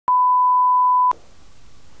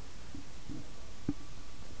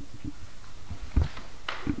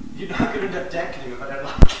You're not going to end up decking him if I don't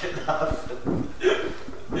like it, love.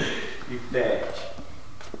 You bitch.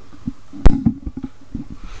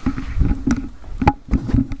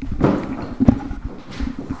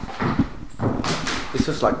 This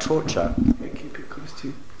is like torture. Yeah, keep it close to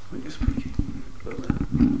you when you're speaking. Like that.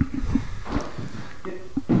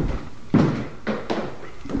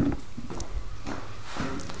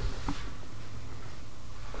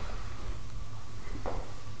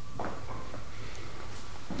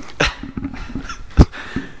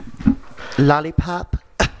 Lollipop.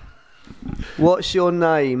 What's your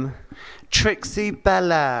name? Trixy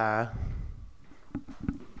Bella.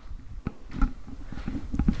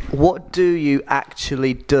 What do you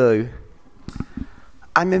actually do?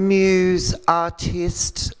 I'm a muse,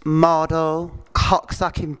 artist, model,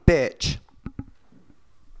 cocksucking bitch.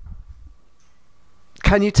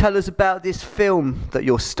 Can you tell us about this film that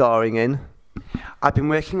you're starring in? I've been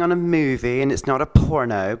working on a movie, and it's not a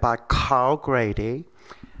porno, by Carl Grady,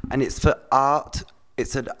 and it's for art.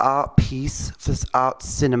 It's an art piece for art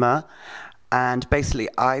cinema, and basically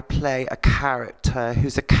I play a character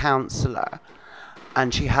who's a counsellor,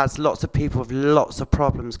 and she has lots of people with lots of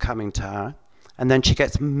problems coming to her, and then she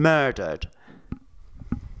gets murdered.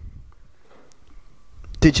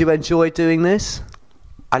 Did you enjoy doing this?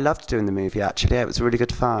 I loved doing the movie, actually. It was really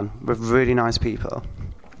good fun with really nice people.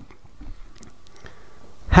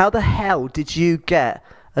 How the hell did you get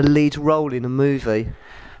a lead role in a movie?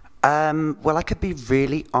 Well, I could be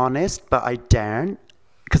really honest, but I daren't,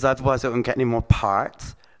 because otherwise I wouldn't get any more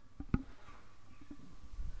parts.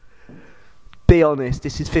 Be honest,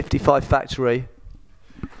 this is 55 Factory.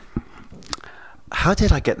 How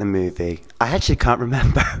did I get the movie? I actually can't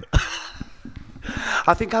remember.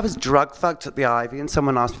 I think I was drug fucked at the Ivy, and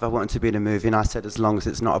someone asked me if I wanted to be in a movie, and I said as long as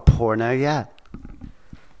it's not a porno, yeah.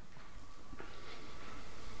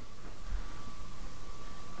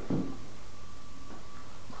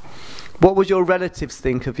 What would your relatives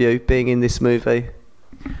think of you being in this movie?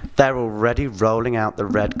 They're already rolling out the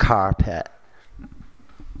red carpet.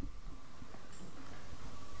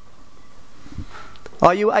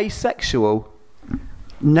 Are you asexual?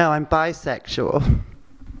 No, I'm bisexual.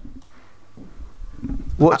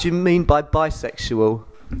 What do you mean by bisexual?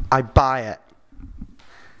 I buy it.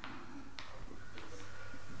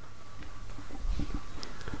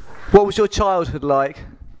 What was your childhood like?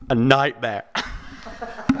 A nightmare.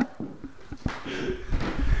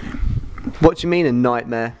 What do you mean a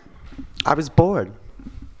nightmare? I was bored.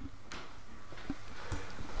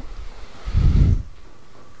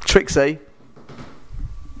 Trixy,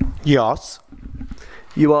 Yes.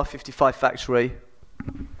 you are 55 Factory.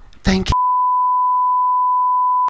 Thank you.